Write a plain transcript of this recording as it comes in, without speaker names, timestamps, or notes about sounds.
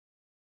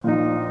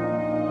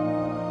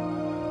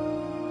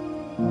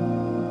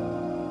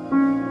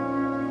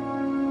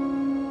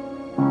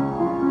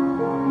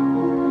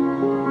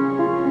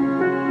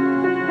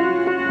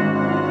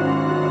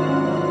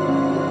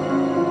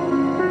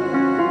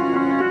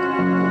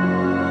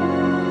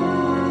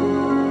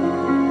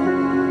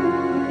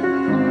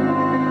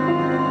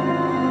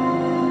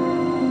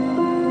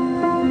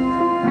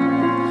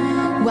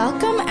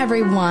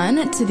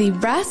everyone, to the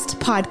Rest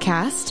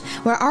Podcast,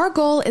 where our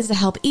goal is to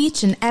help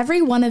each and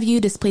every one of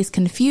you displace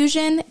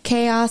confusion,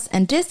 chaos,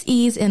 and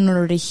dis-ease in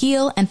order to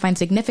heal and find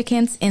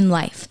significance in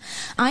life.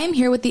 I am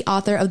here with the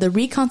author of the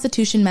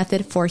Reconstitution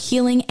Method for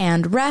Healing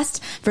and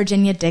Rest,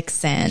 Virginia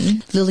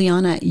Dixon.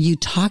 Liliana, you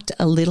talked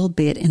a little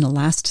bit in the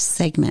last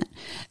segment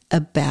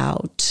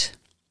about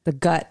the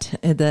gut.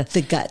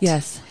 The gut.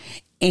 Yes.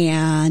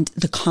 And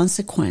the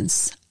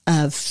consequence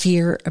of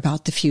fear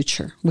about the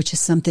future, which is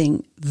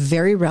something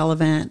very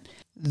relevant,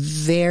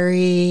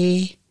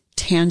 very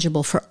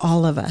tangible for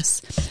all of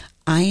us.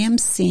 I am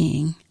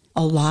seeing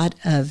a lot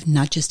of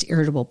not just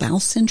irritable bowel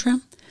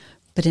syndrome,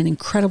 but an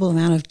incredible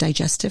amount of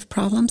digestive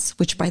problems,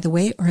 which, by the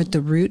way, are at the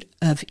root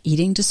of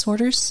eating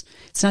disorders.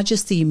 It's not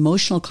just the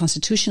emotional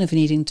constitution of an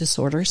eating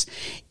disorders.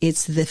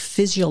 It's the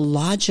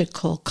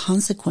physiological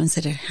consequence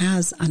that it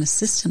has on a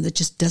system that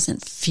just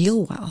doesn't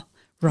feel well.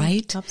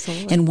 Right?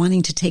 Absolutely. And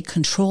wanting to take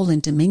control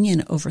and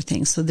dominion over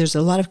things. So there's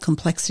a lot of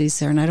complexities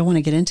there, and I don't want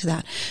to get into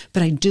that.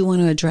 But I do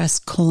want to address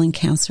colon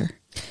cancer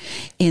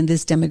in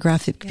this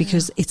demographic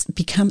because it's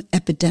become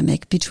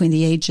epidemic between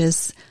the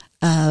ages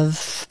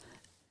of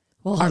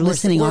our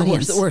listening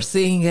audience. We're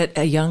seeing it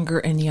younger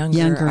and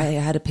younger. I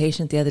had a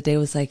patient the other day who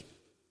was like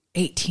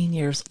 18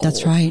 years old.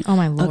 That's right. Oh,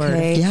 my Lord.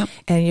 Okay. Yeah.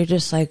 And you're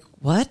just like,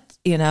 what?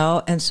 You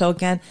know? And so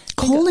again,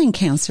 colon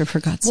cancer, for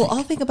God's sake. Well,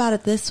 I'll think about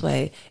it this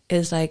way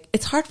is like,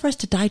 it's hard for us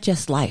to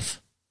digest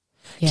life.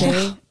 Yeah.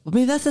 Okay? I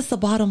mean, that's just the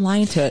bottom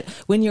line to it.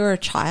 When you're a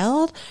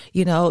child,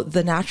 you know,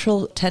 the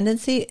natural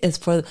tendency is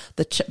for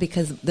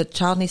because the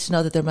child needs to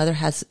know that their mother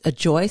has a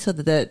joy so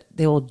that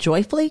they will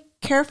joyfully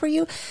care for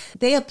you.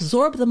 They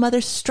absorb the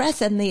mother's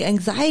stress and the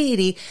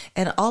anxiety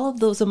and all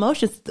of those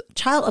emotions. The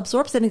child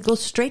absorbs it and it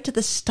goes straight to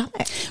the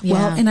stomach. Yeah.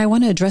 Well, and I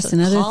want to address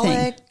another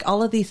colic, thing.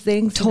 All of these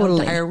things, totally. You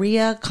know,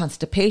 diarrhea,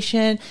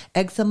 constipation,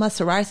 eczema,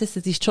 psoriasis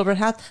that these children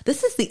have.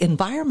 This is the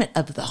environment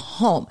of the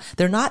home.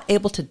 They're not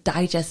able to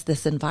digest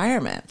this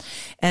environment.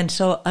 And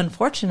so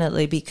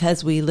unfortunately,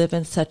 because we live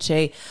in such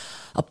a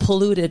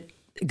polluted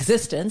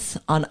existence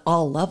on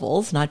all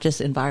levels, not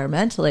just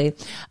environmentally,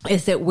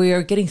 is that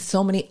we're getting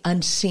so many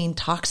unseen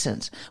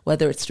toxins,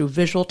 whether it's through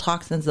visual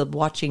toxins of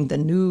watching the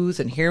news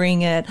and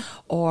hearing it,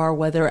 or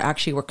whether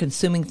actually we're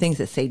consuming things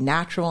that say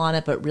natural on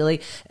it, but really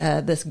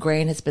this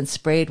grain has been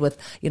sprayed with,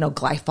 you know,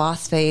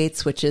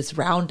 glyphosates, which is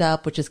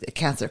Roundup, which is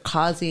cancer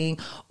causing,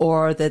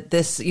 or that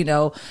this, you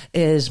know,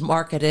 is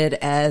marketed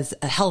as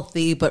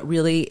healthy, but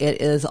really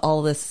it is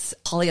all this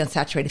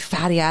polyunsaturated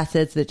fatty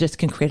acids that just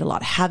can create a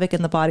lot of havoc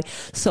in the body.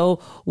 So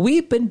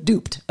we've been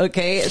duped.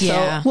 Okay.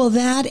 Yeah. So, well,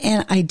 that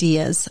and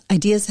ideas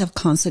have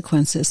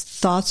consequences.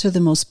 Thoughts are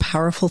the most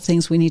powerful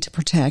things we need to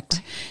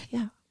protect.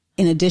 Yeah.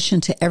 In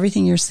addition to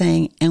everything you're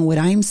saying. And what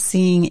I'm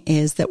seeing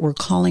is that we're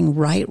calling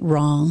right,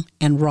 wrong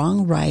and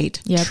wrong, right,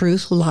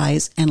 truth,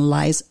 lies, and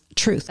lies,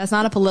 truth. That's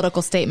not a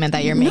political statement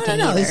that you're making.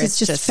 No. Either. It's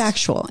just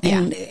factual. Yeah.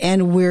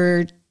 And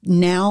we're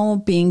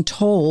now being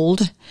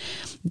told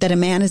that a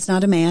man is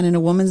not a man and a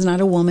woman's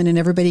not a woman and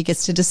everybody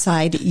gets to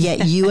decide.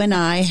 Yet you and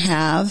I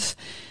have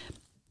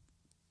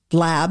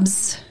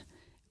labs.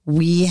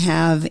 We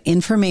have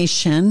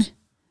information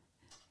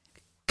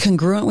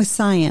congruent with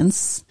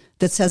science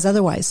that says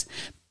otherwise.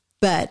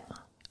 But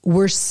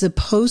we're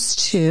supposed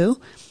to,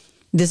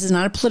 this is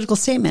not a political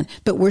statement,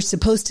 but we're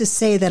supposed to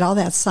say that all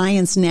that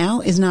science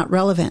now is not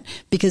relevant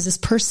because this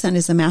person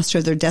is a master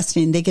of their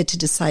destiny and they get to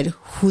decide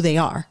who they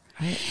are.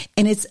 Right.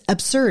 And it's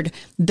absurd.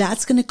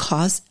 That's going to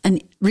cause,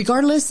 and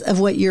regardless of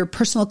what your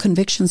personal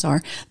convictions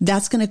are,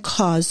 that's going to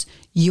cause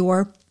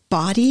your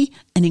body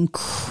an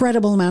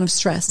incredible amount of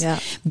stress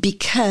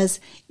because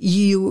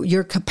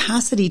your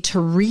capacity to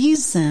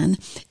reason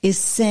is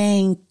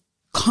saying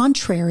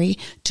contrary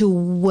to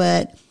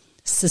what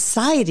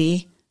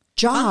society,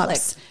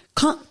 jobs,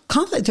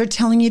 conflict they're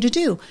telling you to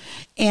do.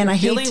 And you're I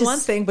hate feeling one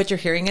thing, but you're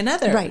hearing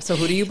another. Right. So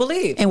who do you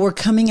believe? And we're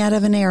coming out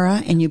of an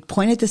era, and you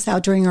pointed this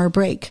out during our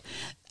break,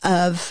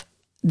 of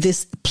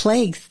this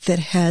plague that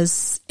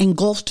has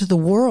engulfed the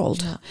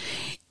world. Yeah.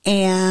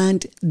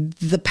 And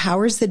the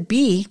powers that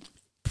be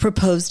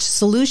proposed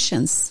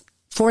solutions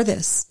for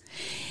this.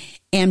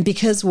 And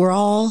because we're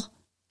all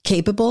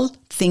capable,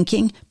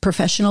 thinking,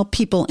 professional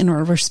people in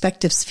our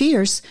respective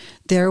spheres,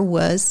 there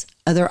was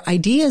other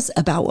ideas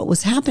about what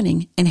was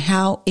happening and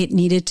how it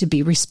needed to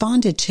be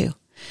responded to.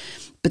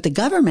 But the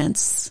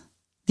governments,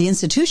 the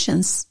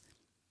institutions,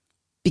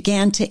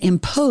 began to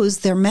impose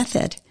their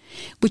method,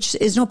 which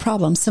is no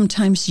problem.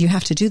 Sometimes you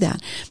have to do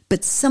that.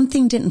 But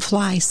something didn't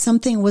fly.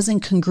 Something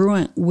wasn't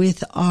congruent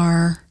with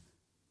our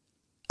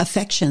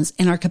affections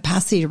and our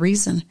capacity to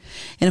reason.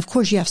 And of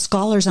course, you have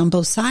scholars on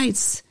both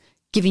sides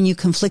giving you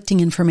conflicting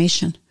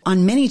information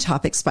on many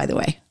topics, by the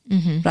way,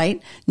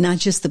 right? Not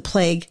just the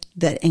plague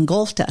that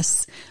engulfed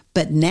us,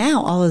 but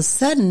now all of a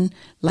sudden,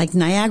 like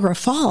Niagara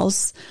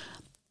Falls,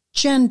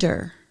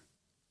 gender,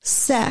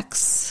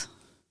 sex,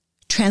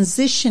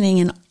 transitioning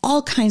in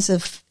all kinds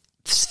of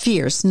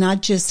spheres,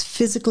 not just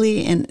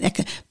physically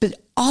but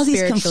all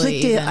these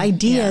conflicted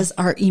ideas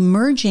are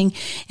emerging.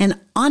 And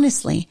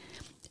honestly,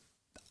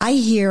 I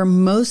hear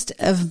most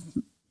of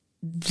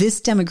this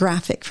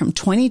demographic from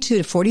 22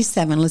 to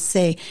 47, let's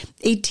say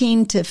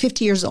 18 to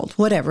 50 years old,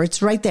 whatever,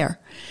 it's right there,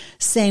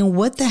 saying,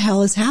 what the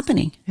hell is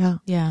happening? Yeah.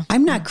 Yeah.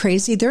 I'm not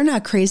crazy. They're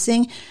not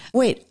crazy.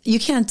 Wait, you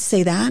can't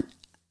say that.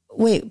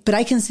 Wait, but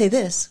I can say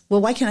this.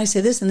 Well, why can't I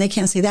say this and they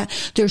can't say that?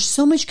 There's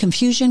so much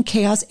confusion,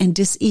 chaos, and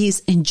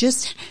dis-ease, and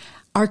just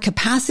our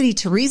capacity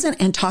to reason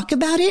and talk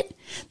about it,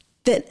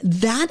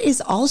 that is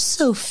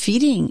also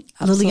feeding,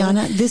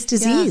 Liliana, this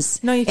disease.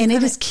 Yeah. No, and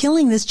it is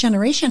killing this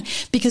generation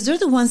because they're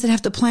the ones that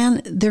have to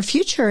plan their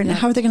future and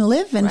how they're going to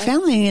live and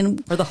family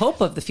and or the hope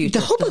of the future.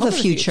 The hope of the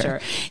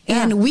future.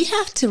 Yeah. And we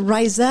have to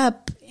rise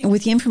up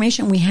with the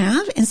information we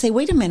have and say,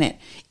 wait a minute,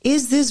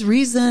 is this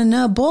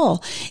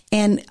reasonable?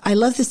 And I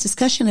love this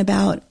discussion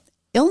about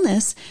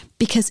illness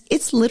because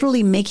it's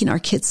literally making our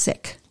kids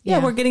sick.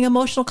 Yeah, we're getting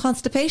emotional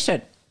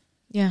constipation.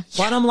 Yeah.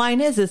 Bottom line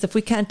is if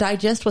we can't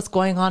digest what's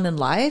going on in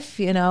life,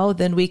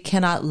 then we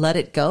cannot let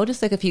it go.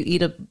 Just like if you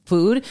eat a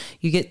food,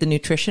 you get the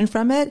nutrition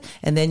from it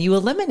and then you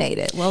eliminate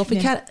it. Well, if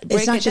we can't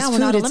break it down, we're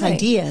not eliminating.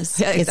 It's ideas.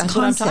 Yeah, it's that's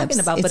concepts, what I'm talking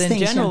about. But in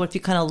things, general, if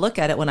you kind of look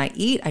at it, when I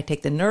eat, I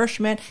take the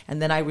nourishment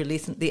and then I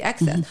release the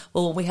excess. Mm-hmm.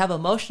 Well, when we have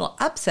emotional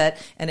upset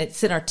and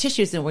it's in our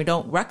tissues and we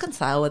don't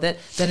reconcile with it,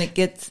 then it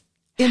gets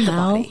in the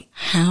body.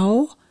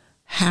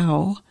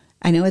 How?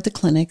 I know at the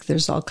clinic,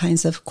 there's all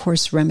kinds of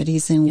course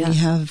remedies and we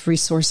have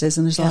resources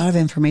and there's a lot of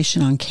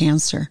information on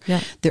cancer.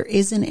 Yeah. There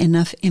isn't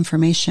enough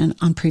information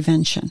on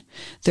prevention.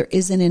 There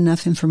isn't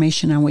enough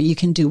information on what you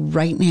can do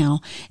right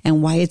now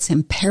and why it's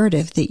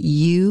imperative that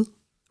you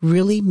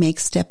really make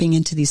stepping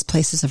into these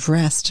places of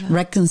rest,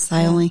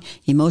 reconciling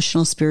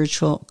emotional,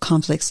 spiritual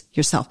conflicts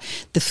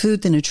yourself. The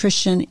food, the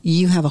nutrition,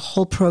 you have a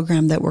whole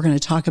program that we're going to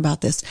talk about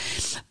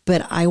this.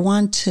 But I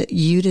want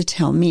you to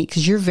tell me,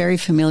 because you're very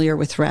familiar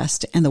with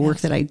rest and the work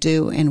that I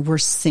do, and we're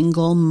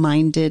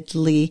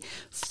single-mindedly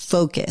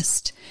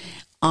focused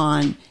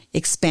on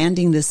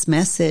expanding this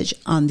message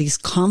on these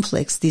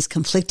conflicts, these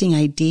conflicting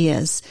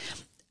ideas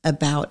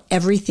about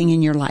everything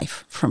in your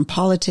life, from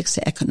politics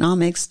to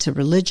economics to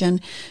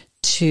religion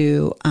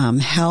to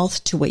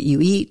health, to what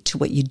you eat, to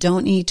what you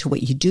don't eat, to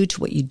what you do,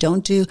 to what you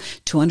don't do,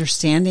 to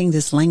understanding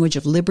this language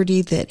of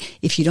liberty that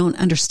if you don't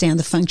understand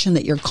the function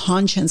that your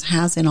conscience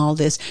has in all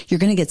this, you're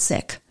going to get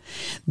sick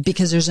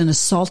because there's an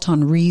assault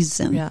on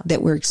reason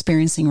that we're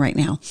experiencing right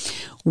now.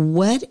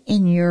 What,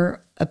 in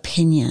your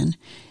opinion,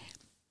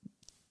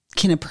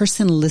 can a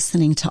person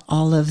listening to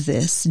all of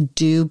this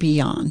do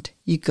beyond?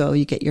 You go,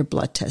 you get your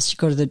blood test, you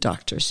go to the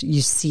doctors,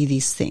 you see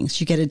these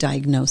things, you get a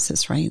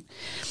diagnosis, right?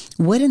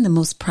 What in the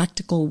most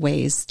practical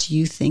ways do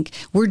you think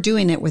we're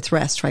doing it with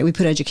rest, right? We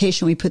put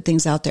education, we put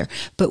things out there,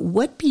 but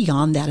what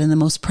beyond that in the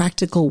most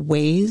practical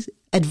ways,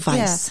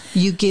 advice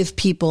you give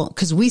people?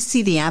 Because we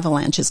see the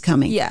avalanches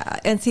coming. Yeah.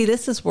 And see,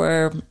 this is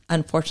where,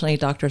 unfortunately,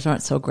 doctors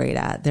aren't so great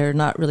at. They're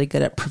not really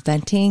good at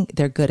preventing.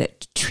 They're good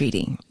at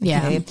treating. Okay?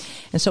 Yeah.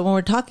 And so when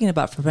we're talking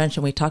about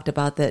prevention, we talked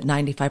about that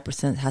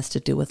 95% has to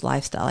do with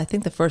lifestyle. I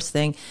think the first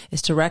thing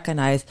is to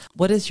recognize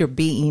what is your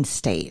being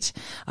state.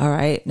 All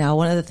right. Now,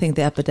 one of the things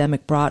the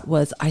epidemic brought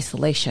was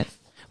isolation,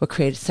 what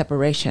created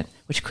separation,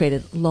 which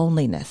created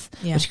loneliness,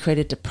 which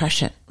created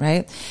depression,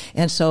 right?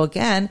 And so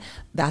again,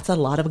 that's a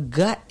lot of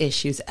gut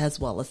issues as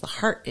well as the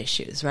heart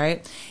issues,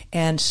 right?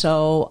 And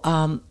so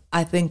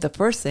I think the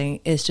first thing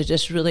is to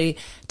just really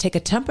take a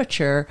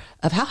temperature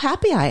of how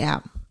happy I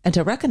am. And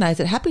to recognize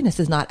that happiness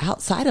is not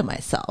outside of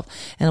myself.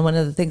 And one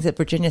of the things that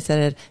Virginia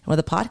said in one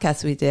of the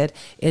podcasts we did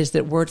is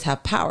that words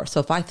have power. So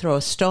if I throw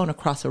a stone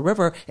across a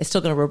river, it's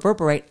still going to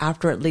reverberate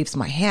after it leaves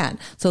my hand.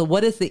 So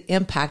what is the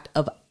impact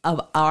of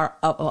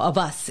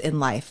us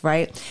in life,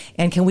 right?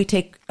 And can we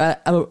take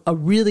a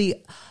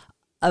really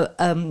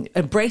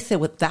embrace it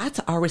with that's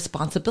our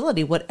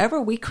responsibility. Whatever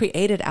we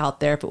created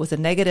out there, if it was a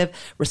negative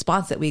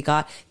response that we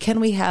got, can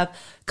we have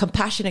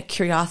compassionate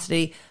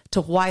curiosity to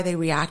why they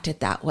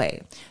reacted that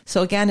way?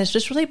 So again, it's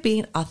just really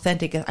being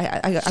authentic.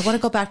 I want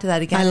to go back to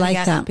that again. I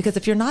like that. Because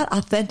if you're not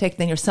authentic,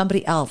 then you're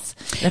somebody else.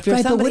 And if you're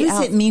right, somebody but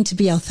what does it mean to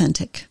be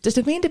authentic? Does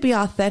it mean to be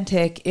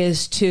authentic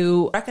is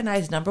to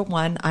recognize, number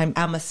one,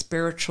 I'm a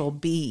spiritual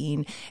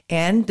being.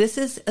 And this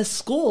is a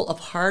school of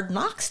hard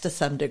knocks to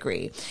some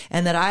degree.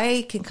 And that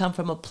I can come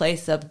from a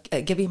place of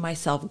giving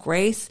myself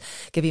grace,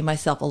 giving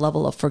myself a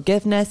level of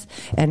forgiveness,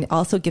 and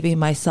also giving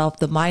myself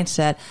the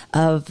mindset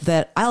of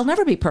that I'll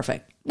never be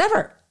perfect.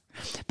 Never.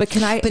 But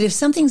if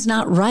something's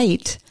not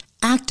right,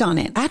 act on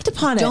it. Act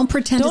upon it. Don't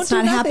pretend it's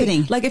not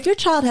happening. Like if your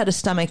child had a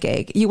stomach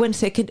ache, you wouldn't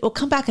say,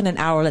 come back in an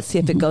hour. Let's see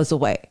if it goes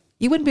away.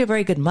 You wouldn't be a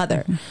very good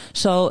mother. Mm-hmm.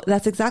 So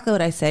that's exactly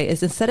what I say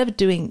is instead of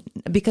doing,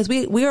 because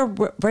we are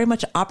very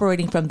much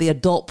operating from the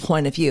adult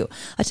point of view.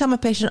 I tell my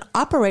patient,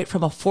 operate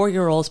from a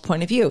 4-year-old's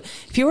point of view.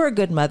 If you were a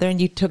good mother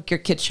and you took your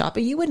kid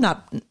shopping, you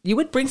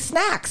would bring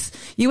snacks.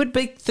 You would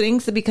bring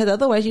things because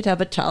otherwise you'd have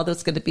a child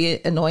that's going to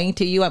be annoying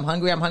to you. I'm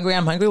hungry.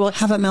 Well,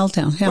 have a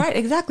meltdown. Yeah. Right.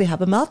 Exactly.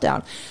 Have a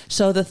meltdown.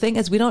 So the thing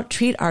is we don't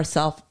treat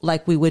ourselves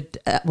like we would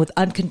with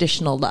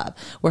unconditional love.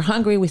 We're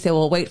hungry. We say,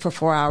 well, wait for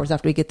 4 hours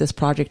after we get this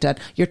project done.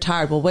 You're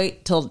tired. We'll wait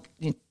wait till,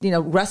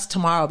 rest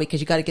tomorrow because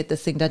you got to get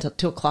this thing done till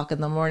 2:00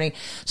 in the morning.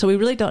 So we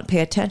really don't pay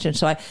attention.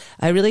 So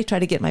I really try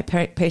to get my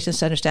patients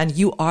to understand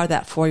you are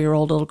that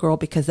 4-year-old little girl,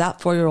 because that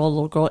 4-year-old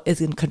little girl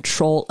is in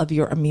control of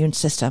your immune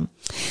system.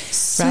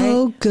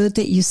 So right? Good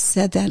that you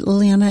said that,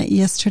 Liliana.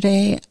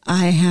 Yesterday,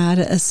 I had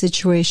a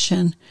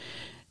situation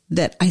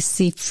that I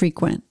see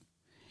frequent.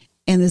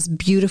 And this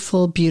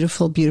beautiful,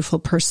 beautiful, beautiful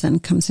person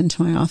comes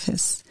into my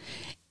office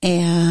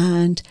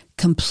and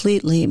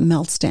completely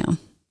melts down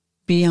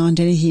beyond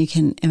anything you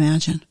can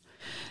imagine.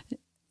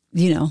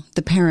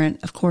 The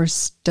parent, of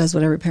course, does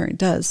what every parent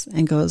does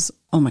and goes,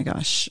 oh my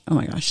gosh,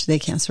 they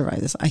can't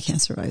survive this. I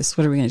can't survive this.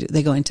 What are we going to do?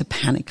 They go into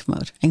panic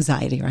mode,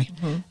 anxiety, right?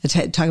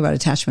 Mm-hmm. Talk about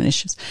attachment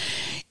issues.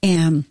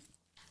 And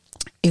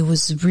it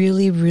was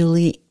really,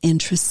 really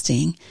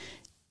interesting.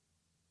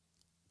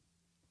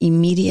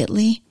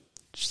 Immediately,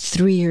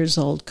 3 years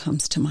old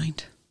comes to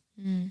mind.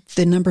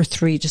 The number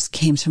 3 just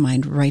came to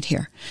mind right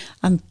here.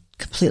 I'm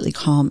completely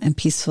calm and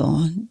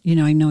peaceful.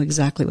 I know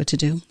exactly what to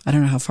do. I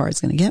don't know how far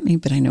it's going to get me,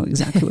 but I know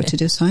exactly what to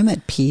do. So I'm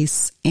at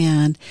peace.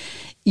 And,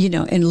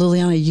 and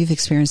Liliana, you've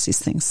experienced these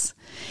things.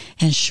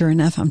 And sure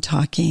enough, I'm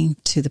talking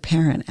to the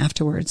parent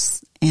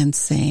afterwards and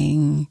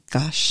saying,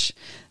 gosh,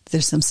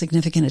 there's some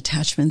significant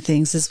attachment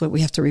things. This is what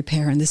we have to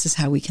repair, and this is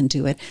how we can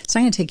do it. It's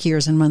not going to take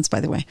years and months, by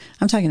the way.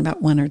 I'm talking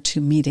about 1 or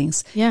 2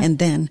 meetings. Yeah. And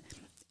then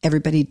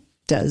everybody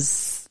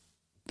does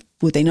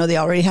what they know they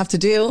already have to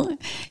do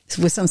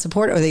with some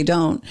support, or they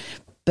don't.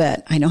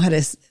 But I know how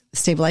to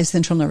stabilize the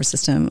central nervous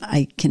system.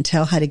 I can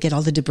tell how to get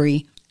all the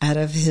debris out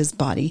of his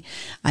body.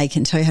 I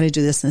can tell you how to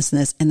do this, this, and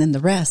this. And then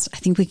the rest, I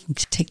think we can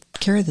take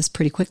care of this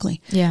pretty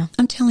quickly. Yeah.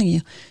 I'm telling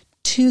you,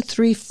 2,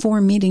 3, 4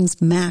 meetings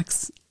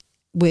max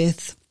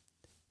with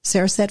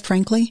Sarasette,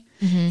 frankly,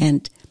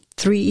 and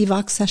 3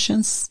 EVOC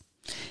sessions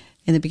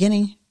in the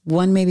beginning,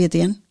 1 maybe at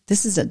the end.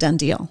 This is a done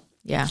deal.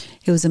 Yeah.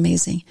 It was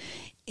amazing.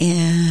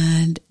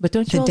 But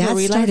don't you the dad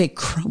started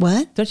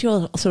what? Don't you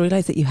also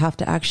realize that you have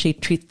to actually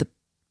treat the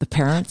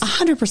parents?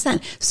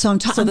 100%. So I'm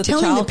telling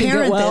the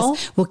parent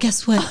this. Well,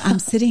 guess what? I'm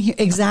sitting here.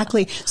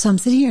 Exactly. So I'm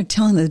sitting here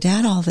telling the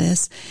dad all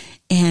this,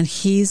 and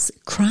he's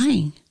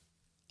crying.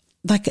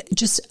 Like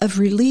just of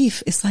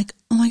relief. It's like,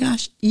 oh my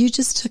gosh, you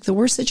just took the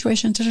worst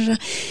situation. Da, da, da.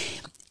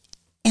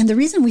 And the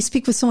reason we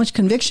speak with so much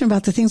conviction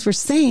about the things we're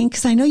saying,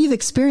 because I know you've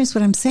experienced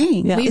what I'm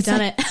saying. Yeah. We've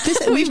done it.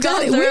 We've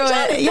done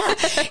it. Yeah.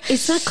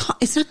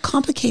 It's not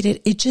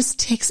complicated. It just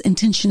takes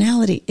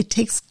intentionality. It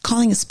takes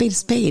calling a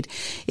spade.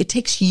 It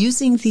takes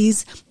using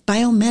these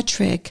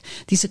biometric,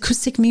 these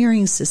acoustic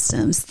mirroring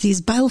systems,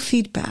 these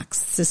biofeedback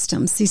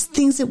systems, these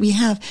things that we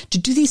have to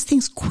do these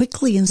things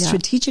quickly and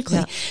strategically.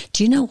 Yeah.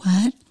 Do you know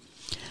what?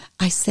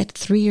 I said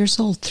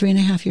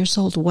 3.5 years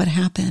old, what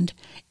happened?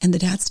 And the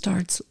dad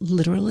starts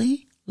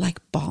literally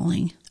like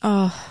bawling.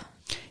 Oh,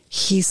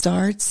 he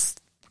starts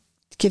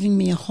giving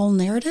me a whole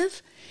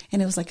narrative,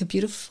 and it was like a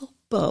beautiful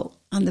bow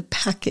on the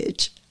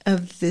package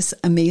of this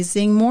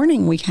amazing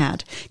morning we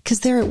had. Because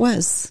there it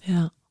was.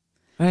 Yeah.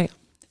 Right.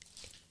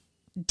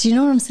 Do you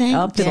know what I'm saying? The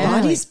Absolutely.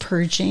 body's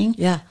purging.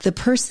 Yeah. The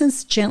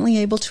person's gently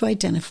able to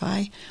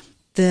identify.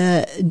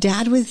 The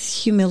dad with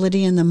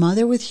humility and the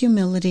mother with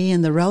humility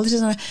and the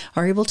relatives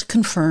are able to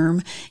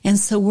confirm. And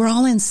so we're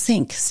all in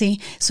sync. See?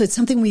 So it's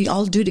something we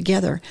all do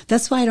together.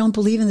 That's why I don't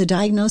believe in the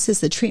diagnosis,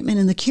 the treatment,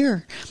 and the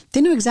cure.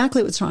 They know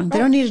exactly what's wrong. Right. They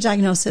don't need a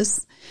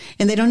diagnosis.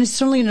 And they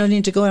certainly don't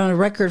need to go on a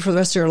record for the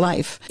rest of their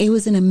life. It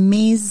was an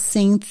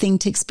amazing thing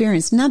to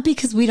experience. Not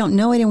because we don't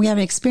know it and we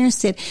haven't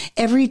experienced it.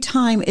 Every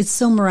time it's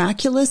so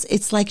miraculous,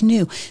 it's like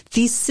new.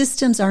 These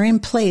systems are in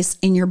place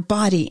in your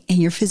body and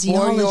your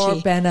physiology. For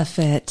your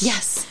benefit.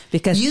 Yes.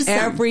 Because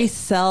every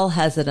cell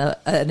has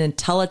an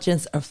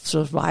intelligence of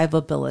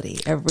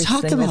survivability. Every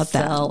single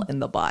cell in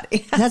the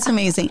body. That's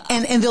amazing.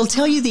 And they'll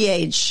tell you the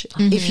age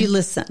if you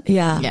listen.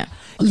 Yeah.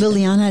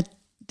 Liliana,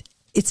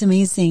 it's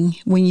amazing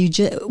when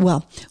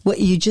what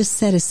you just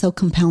said is so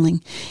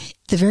compelling.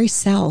 The very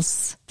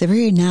cells, the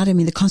very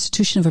anatomy, the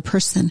constitution of a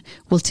person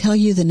will tell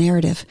you the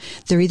narrative.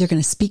 They're either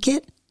going to speak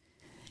it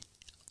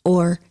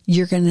or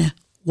you're going to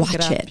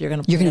watch it. You're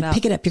going to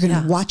pick it up. You're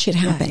going to watch it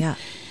happen. Yeah.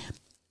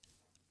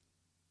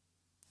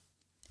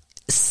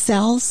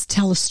 Cells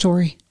tell a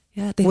story.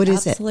 Yeah, what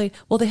is it?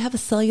 Well, they have a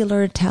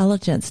cellular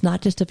intelligence,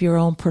 not just of your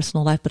own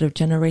personal life, but of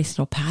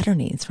generational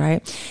patternings,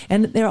 right?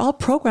 And they're all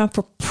programmed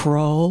for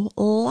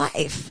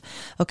pro-life.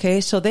 Okay,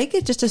 so they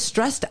get just as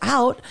stressed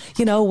out,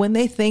 when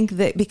they think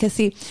that, because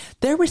see,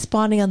 they're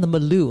responding on the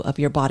milieu of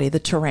your body, the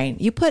terrain.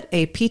 You put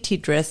a petri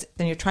dish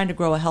and you're trying to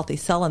grow a healthy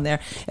cell in there.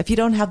 If you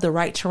don't have the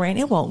right terrain,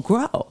 it won't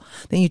grow.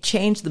 Then you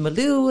change the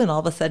milieu and all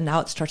of a sudden now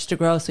it starts to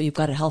grow. So you've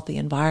got a healthy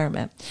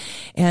environment.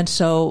 And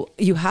so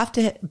you have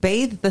to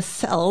bathe the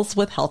cells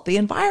with healthy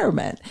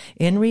environment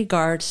in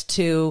regards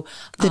to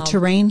the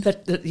terrain.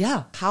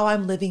 How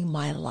I'm living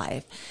my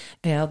life.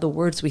 The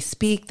words we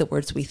speak, the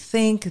words we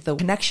think, the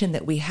connection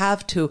that we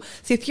have to.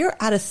 See, if you're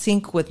out of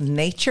sync with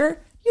nature,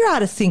 you're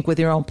out of sync with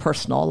your own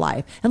personal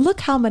life. And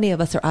look how many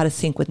of us are out of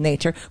sync with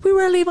nature. We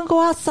rarely even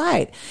go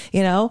outside.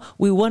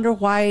 We wonder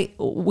why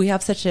we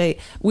have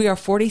we are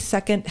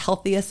 42nd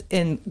healthiest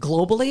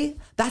globally.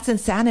 That's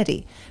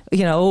insanity.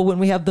 When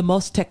we have the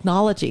most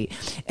technology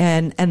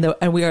and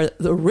we are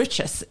the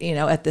richest,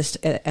 at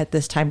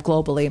this time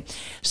globally.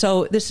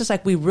 So this is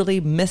like we really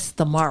miss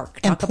the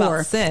mark. And Talk poor,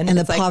 about sin and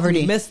the like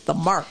poverty. we miss the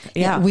mark.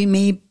 Yeah. We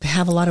may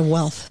have a lot of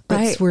wealth,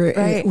 but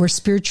we're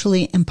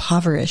spiritually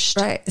impoverished.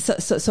 Right.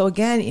 So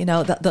again,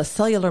 the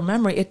cellular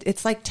memory,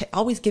 it's like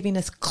always giving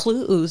us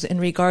clues in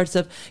regards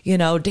of,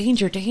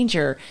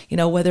 danger,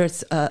 whether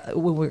it's,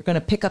 when we're going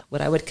to pick up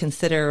what I would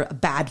consider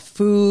bad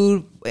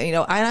food.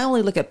 I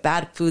only look at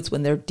bad foods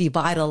when they're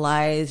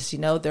devitalized,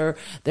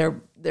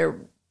 they're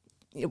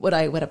what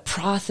I would have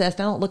processed.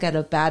 I don't look at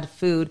a bad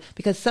food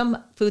because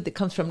some food that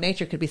comes from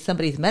nature could be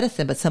somebody's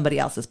medicine, but somebody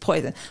else's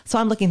poison. So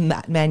I'm looking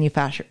at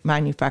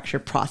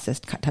manufactured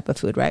processed type of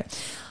food, right?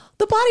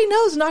 The body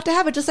knows not to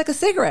have it, just like a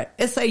cigarette.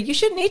 It's like, you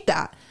shouldn't eat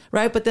that,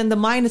 right? But then the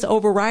mind is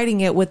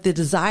overriding it with the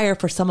desire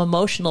for some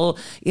emotional,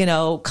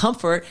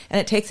 comfort, and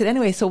it takes it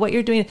anyway. So what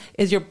you're doing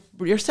is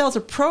your cells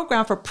are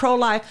programmed for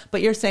pro-life,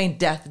 but you're saying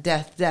death,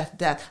 death, death,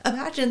 death.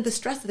 Imagine the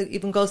stress that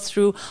even goes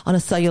through on a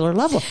cellular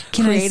level,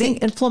 creating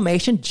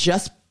inflammation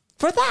just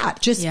for that.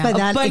 By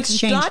that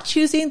exchange. Not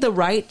choosing the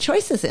right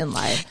choices in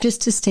life.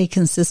 Just to stay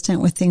consistent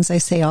with things I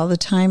say all the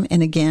time.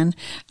 And again,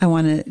 I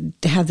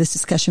want to have this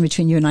discussion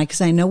between you and I,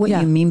 because I know what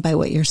you mean by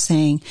what you're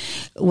saying.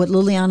 What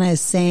Liliana is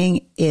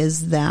saying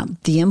is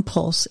that the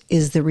impulse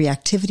is the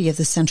reactivity of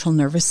the central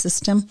nervous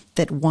system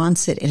that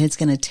wants it and it's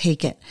going to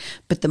take it.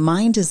 But the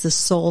mind is the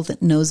soul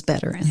that knows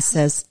better and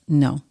says,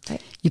 no,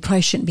 you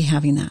probably shouldn't be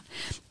having that.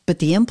 But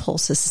the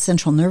impulse is the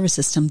central nervous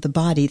system, the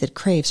body that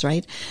craves,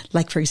 right?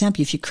 Like, for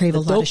example, if you crave a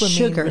lot of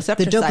sugar, the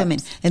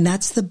dopamine, and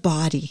that's the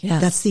body,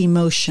 that's the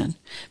emotion.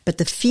 But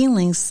the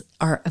feelings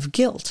are of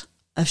guilt,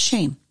 of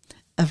shame,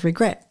 of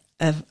regret,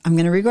 of I'm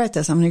going to regret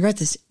this. I'm going to regret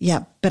this.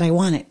 Yeah, but I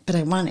want it.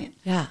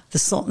 Yeah. The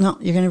soul, no,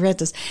 you're going to regret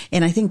this.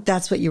 And I think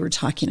that's what you were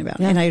talking about.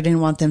 Yeah. And I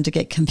didn't want them to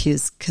get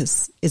confused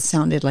because it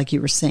sounded like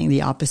you were saying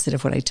the opposite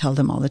of what I tell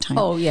them all the time.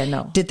 Oh, yeah,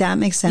 no. Did that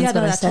make sense? Yeah,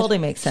 no, that totally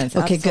makes sense.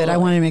 Okay, absolutely. good. I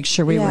wanted to make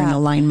sure we were in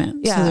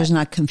alignment so there's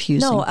not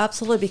confusion. No,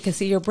 absolutely. Because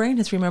see, your brain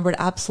has remembered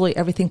absolutely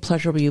everything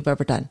pleasurable you've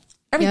ever done.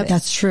 Everything. Yep,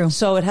 that's true.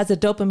 So it has a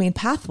dopamine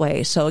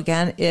pathway. So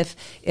again, if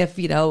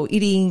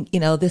eating,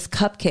 this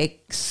cupcake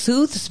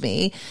soothes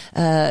me,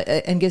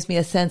 and gives me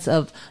a sense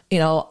of,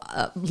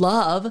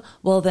 love,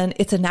 well, then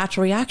it's a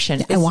natural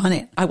reaction. I want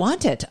it. I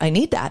want it. I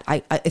need that.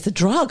 It's a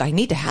drug. I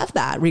need to have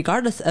that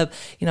regardless of,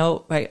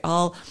 right.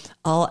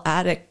 All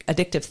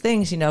addictive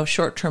things,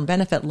 short-term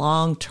benefit,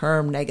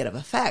 long-term negative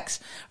effects,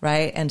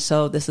 right? And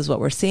so this is what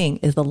we're seeing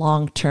is the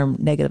long-term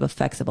negative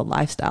effects of a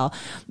lifestyle.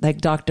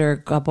 Like Dr.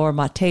 Gabor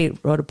Mate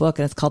wrote a book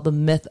and it's called The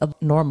Myth of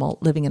Normal,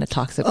 Living in a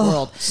Toxic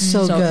World.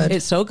 So good.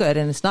 It's so good.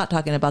 And it's not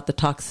talking about the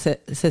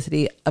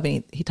toxicity. I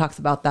mean, he talks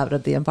about that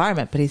of the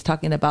environment, but he's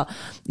talking about,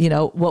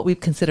 what we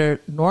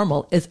consider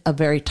normal is a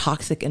very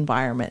toxic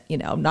environment,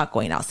 not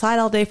going outside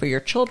all day for your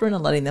children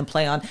and letting them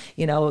play on,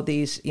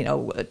 these,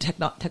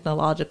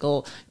 technological,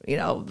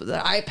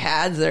 the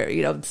iPads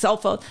or, cell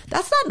phones.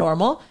 That's not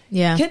normal.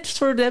 Yeah. Kids,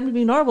 for them to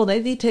be normal,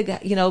 they need to,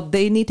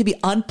 they need to be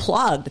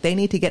unplugged. They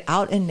need to get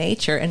out in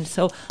nature. And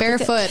so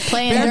barefoot,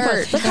 play in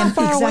dirt. Look how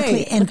far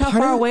away. And look how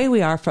far away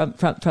we are from,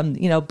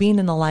 being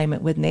in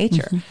alignment with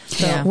nature. Mm-hmm.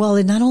 So, yeah. Well,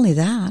 and not only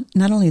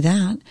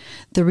that,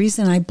 the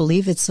reason I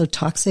believe it's so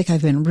toxic,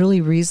 I've been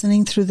really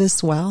reasoning through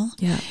this well.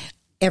 Yeah.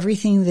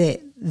 Everything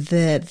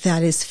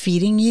that is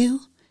feeding you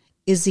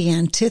is the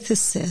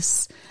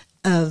antithesis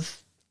of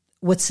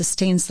what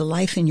sustains the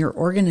life in your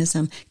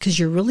organism, because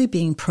you're really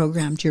being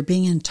programmed. You're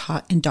being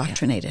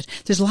indoctrinated. Yeah.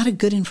 There's a lot of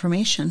good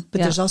information,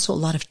 but there's also a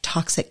lot of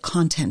toxic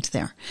content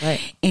there.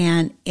 Right.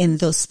 And in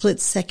those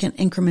split-second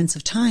increments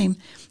of time,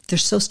 they're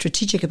so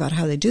strategic about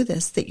how they do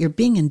this that you're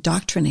being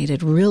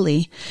indoctrinated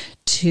really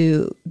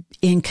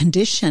and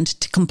conditioned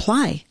to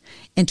comply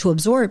and to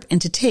absorb and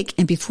to take.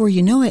 And before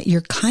you know it, you're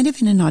kind of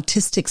in an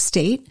autistic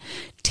state,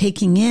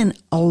 taking in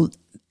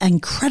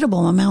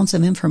incredible amounts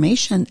of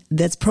information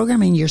that's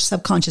programming your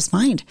subconscious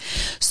mind,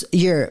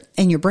 your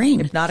brain.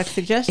 Hypnotic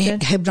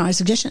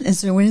suggestion. And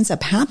so what ends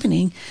up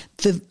happening,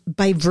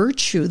 by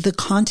virtue, the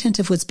content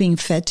of what's being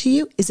fed to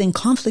you is in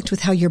conflict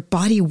with how your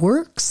body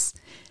works.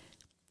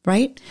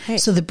 Right? Hey.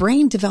 So the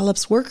brain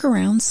develops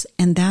workarounds,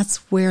 and that's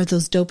where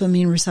those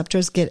dopamine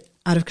receptors get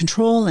out of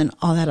control and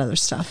all that other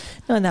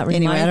stuff. No, and that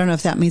anyway, I don't know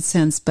if that made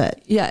sense,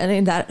 but yeah,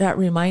 and that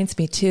reminds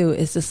me too.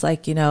 Is just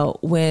like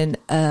when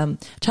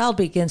child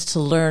begins to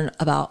learn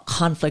about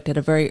conflict at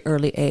a very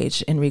early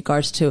age in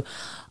regards to,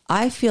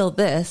 I feel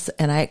this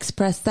and I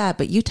express that,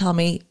 but you tell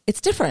me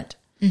it's different,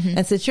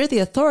 and since you're the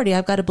authority,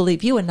 I've got to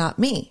believe you and not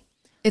me.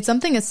 It's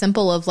something as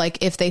simple of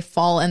like if they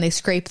fall and they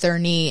scrape their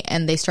knee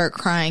and they start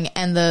crying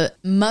and the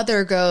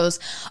mother goes,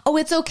 oh,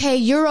 it's okay.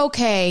 You're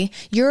okay.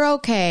 You're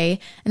okay.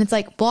 And it's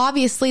like, well,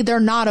 obviously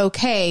they're not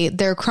okay.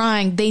 They're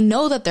crying. They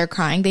know that they're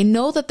crying. They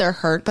know that they're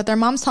hurt, but their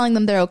mom's telling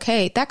them they're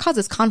okay. That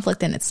causes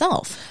conflict in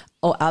itself.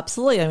 Oh,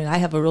 absolutely. I mean, I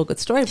have a real good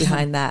story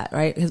behind that,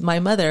 right? Because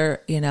my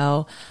mother,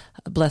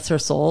 bless her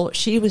soul,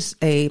 she was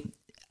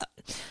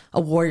a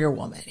warrior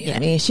woman. You know what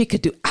I mean? She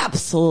could do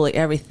absolutely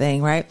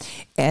everything, right?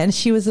 And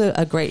she was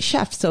a great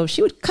chef. So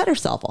she would cut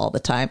herself all the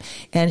time.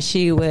 And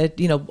she would,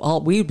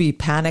 we'd be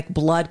panicked,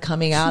 blood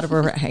coming out of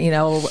her,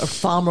 her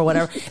thumb or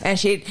whatever. And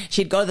she'd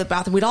go to the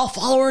bathroom. We'd all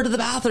follow her to the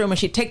bathroom, and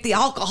she'd take the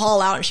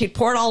alcohol out and she'd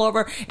pour it all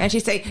over. And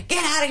she'd say,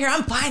 "Get out of here.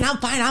 I'm fine.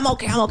 I'm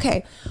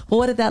okay. Well,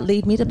 what did that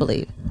lead me to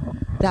believe?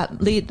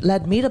 That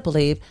led me to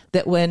believe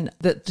that when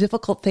the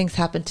difficult things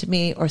happen to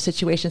me or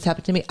situations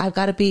happen to me, I've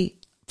got to be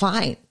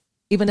fine,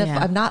 even if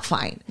I'm not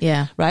fine.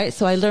 Yeah. Right.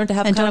 So I learned to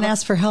have don't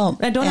ask for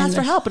help. And don't ask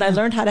for help. But I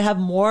learned how to have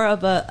more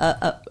of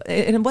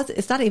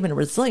it's not even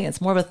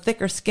resilience, more of a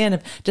thicker skin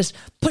of just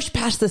push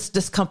past this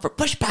discomfort.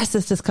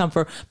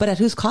 But at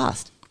whose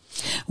cost?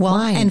 Well,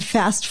 Mine. And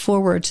fast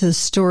forward to the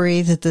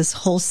story that this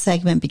whole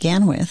segment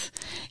began with.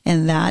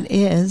 And that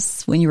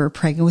is when you were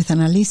pregnant with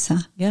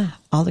Annalisa. Yeah.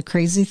 All the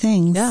crazy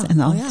things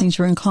and all the things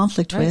you were in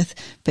conflict Right. with,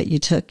 but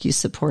you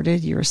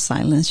supported, you were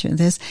silenced, you're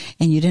this,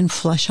 and you didn't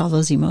flush all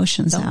those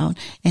emotions out.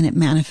 And it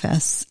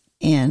manifests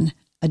in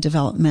a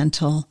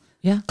developmental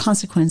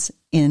consequence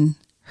in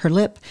her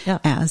lip,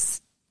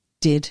 as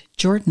did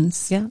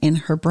Jordan's in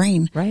her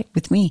brain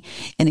with me.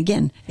 And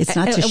again, it's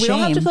not to shame. We don't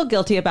have to feel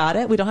guilty about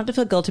it. We don't have to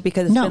feel guilty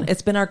because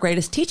it's been our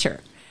greatest teacher.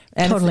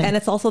 And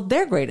it's also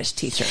their greatest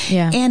teacher.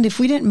 Yeah. And if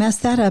we didn't mess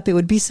that up, it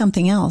would be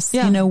something else.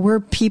 Yeah.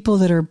 We're people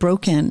that are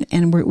broken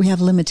and we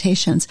have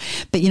limitations.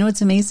 But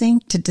it's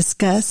amazing to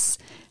discuss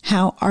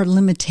how our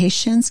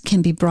limitations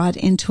can be brought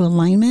into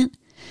alignment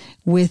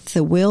with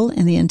the will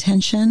and the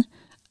intention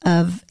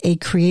of a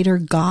creator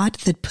God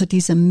that put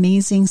these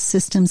amazing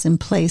systems in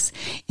place.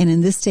 And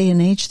in this day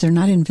and age, they're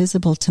not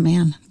invisible to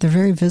man. They're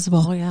very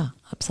visible. Oh, yeah,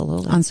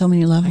 absolutely. On so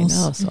many levels.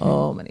 I know,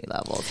 so many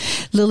levels.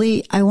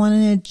 Lily, I want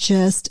to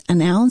just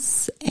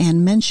announce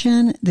and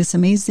mention this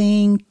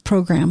amazing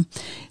program.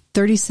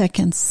 30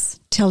 seconds.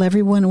 Tell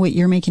everyone what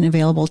you're making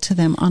available to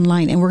them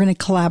online. And we're going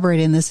to collaborate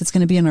in this. It's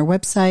going to be on our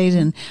website,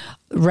 and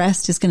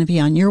rest is going to be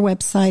on your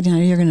website.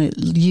 And you're going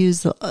to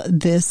use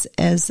this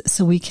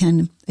so we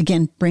can,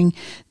 again, bring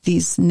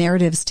these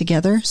narratives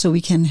together so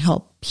we can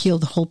help heal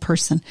the whole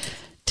person.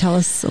 Tell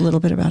us a little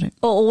bit about it.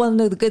 Oh, one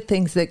of the good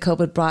things that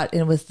COVID brought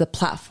in was the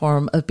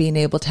platform of being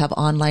able to have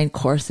online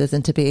courses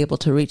and to be able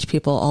to reach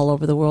people all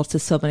over the world.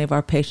 So many of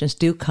our patients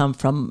do come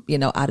from,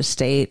 out of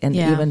state and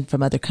even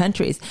from other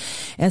countries.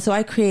 And so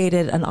I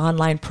created an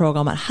online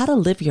program on how to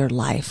live your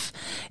life.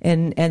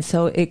 And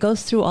so it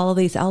goes through all of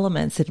these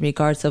elements in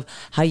regards of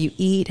how you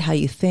eat, how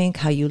you think,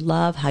 how you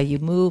love, how you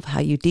move,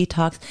 how you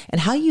detox, and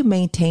how you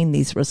maintain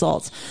these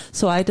results.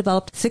 So I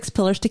developed 6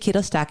 pillars to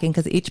keto stacking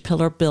because each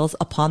pillar builds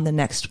upon the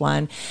next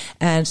one.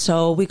 And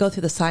so we go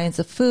through the science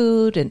of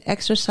food and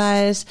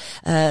exercise.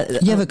 You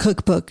have a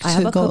cookbook. I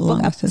have a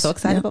cookbook. I'm so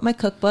excited Yeah. about my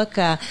cookbook.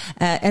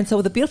 And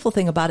so the beautiful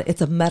thing about it,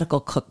 it's a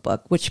medical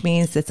cookbook, which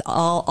means it's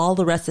all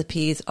the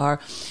recipes are,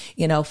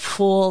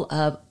 full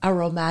of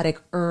aromatic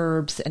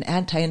herbs and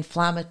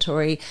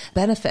anti-inflammatory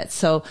benefits.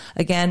 So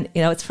again,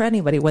 it's for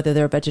anybody, whether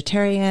they're a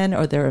vegetarian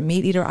or they're a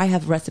meat eater. I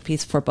have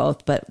recipes for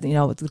both, but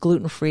it's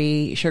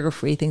gluten-free,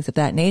 sugar-free, things of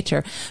that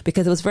nature,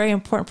 because it was very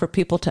important for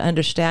people to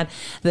understand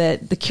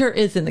that the cure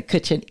is in the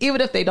kitchen. Even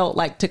if they don't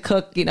like to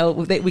cook,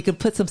 we could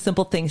put some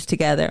simple things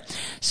together.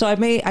 So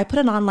I put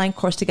an online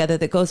course together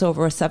that goes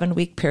over a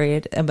 7-week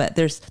period. But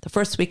the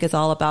first week is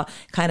all about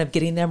kind of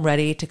getting them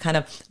ready to kind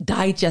of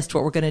digest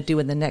what we're going to do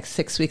in the next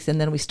 6 weeks.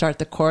 And then we start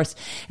the course.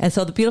 And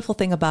so the beautiful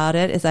thing about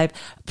it is I've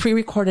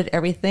pre-recorded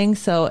everything.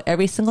 So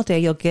every single day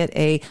you'll get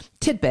a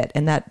tidbit,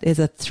 and that is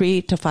a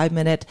 3 to 5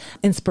 minute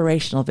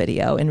inspirational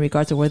video in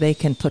regards to where they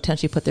can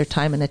potentially put their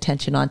time and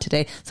attention on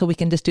today. So we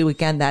can just do,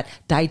 again, that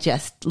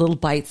digest little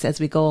bites as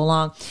we go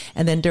along.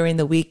 And then during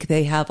the week,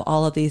 they have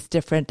all of these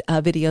different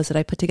videos that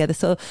I put together.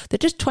 So they're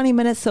just 20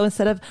 minutes. So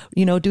instead of,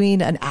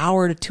 doing an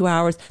hour to 2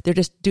 hours, they're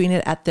just doing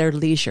it at their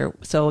leisure.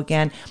 So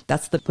again,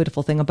 that's the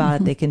beautiful thing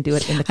about it. They can do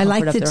it in the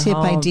comfort of their home.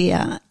 I like the tip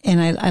idea,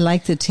 and I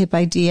like the tip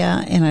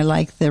idea, and I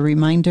like the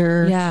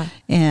reminder. Yeah.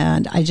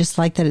 And I just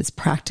like that it's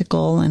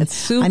practical, and it's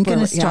super, I'm going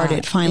to start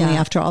it finally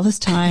after all this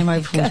time.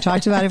 We've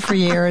talked about it for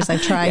years.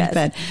 I've tried,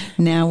 but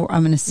now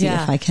I'm going to see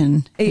if I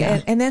can.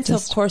 And then, so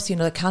of course,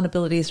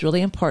 accountability is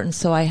really important.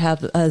 So I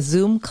have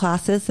Zoom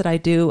classes that I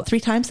do 3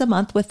 times a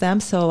month with them.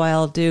 So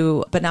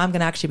but now I'm going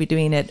to actually be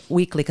doing it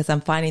weekly, because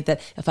I'm finding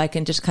that if I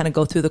can just kind of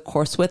go through the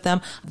course with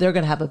them, they're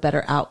going to have a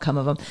better outcome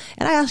of them.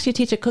 And I actually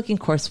teach a cooking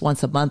course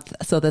once a month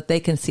so that they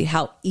can see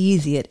how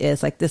easy it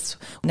is. Like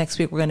next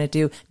week, we're going to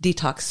do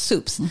detox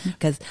soups,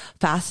 because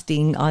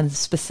fasting on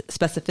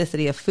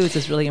specificity of foods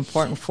is really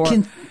important for.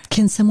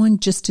 Can someone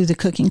just do the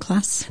cooking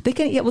class? They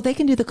can. Yeah, well, they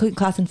can do the cooking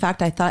class. In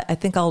fact, I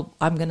think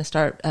I'm going to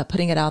start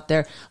putting it out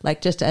there,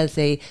 like just as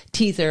a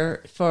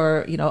teaser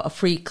for a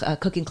free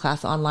cooking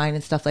class online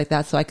and stuff like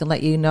that, so I can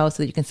let you know,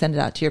 so that you can send it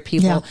out to your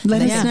people. Yeah,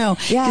 let us know.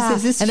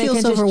 Because this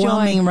feels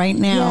overwhelming right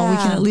now. We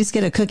can at least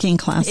get a cooking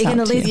class. You can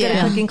at least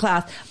get a cooking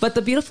class. But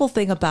the beautiful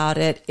thing about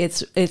it,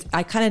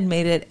 I kind of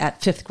made it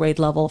at 5th grade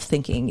level of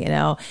thinking,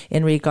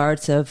 in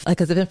regards of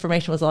because if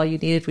information was all you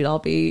needed, we'd all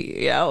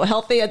be,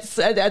 healthy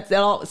and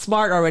all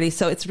smart already.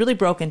 So it's really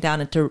broken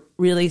down into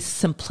really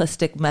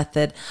simplistic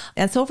method.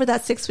 And so over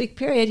that 6-week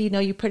period,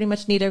 you pretty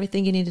much need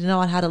everything you need to know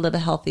on how to live a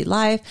healthy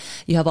life.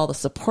 You have all the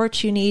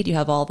support you need. You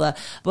have all the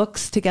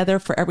books together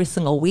for every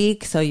single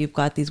week. So you've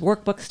got these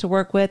workbooks to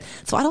work with.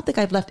 So I don't think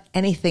I've left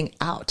anything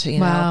out,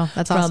 wow,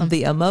 that's from awesome.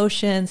 The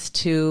emotions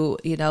to,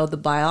 the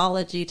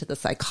biology, to the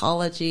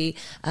psychology,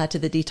 to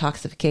the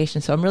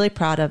detoxification. So I'm really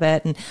proud of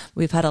it. And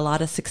we've had a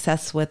lot of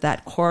success with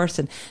that course.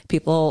 And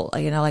people,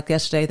 like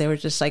yesterday, they were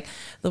just like,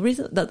 the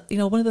reason that,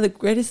 one of the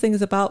greatest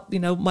things about,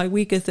 my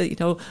week is that,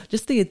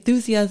 just the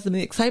enthusiasm,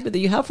 the excitement that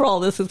you have for all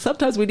this. And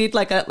sometimes we need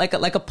like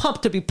a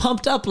pump to be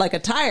pumped up like a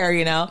tire,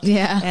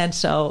 Yeah. And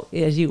so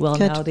as you well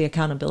know, the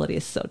accountability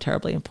is so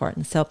terribly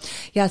important. So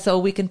yeah, so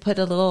we can put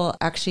a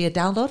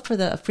download for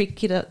the free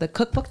keto, the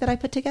cookbook that I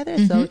put together.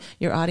 So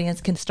your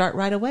audience can start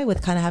right away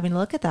with kind of having a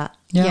look at that.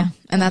 Yeah.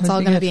 And that's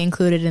all going to be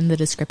included in the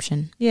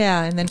description.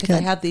 Yeah. And then because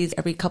I have these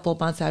every couple of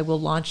months, I will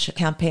launch a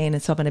campaign.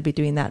 And so I'm going to be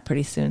doing that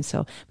pretty soon.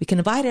 So we can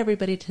invite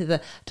everybody to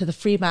the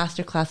free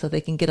masterclass so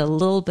they can get a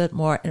little bit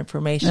more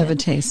information. Of a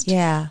taste.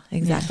 Yeah,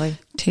 exactly. Yeah.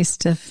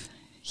 Taste of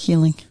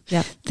healing.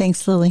 Yeah.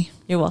 Thanks, Lily.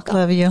 You're welcome.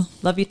 Love you.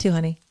 Love you too,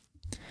 honey.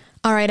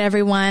 All right,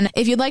 everyone.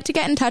 If you'd like to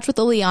get in touch with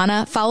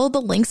Liliana, follow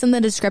the links in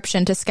the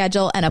description to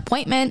schedule an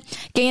appointment,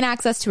 gain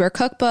access to her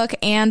cookbook,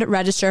 and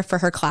register for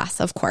her class,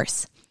 of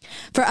course.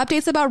 For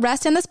updates about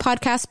rest in this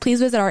podcast, please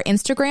visit our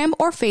Instagram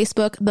or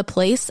Facebook, The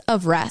Place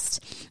of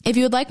Rest. If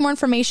you would like more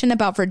information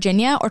about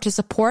Virginia or to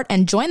support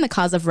and join the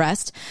cause of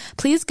rest,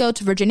 please go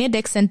to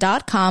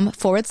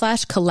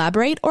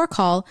virginiadixon.com/collaborate or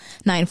call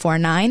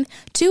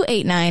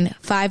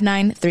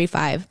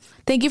 949-289-5935.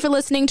 Thank you for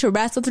listening to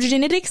Rest with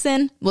Virginia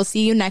Dixon. We'll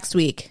see you next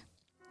week.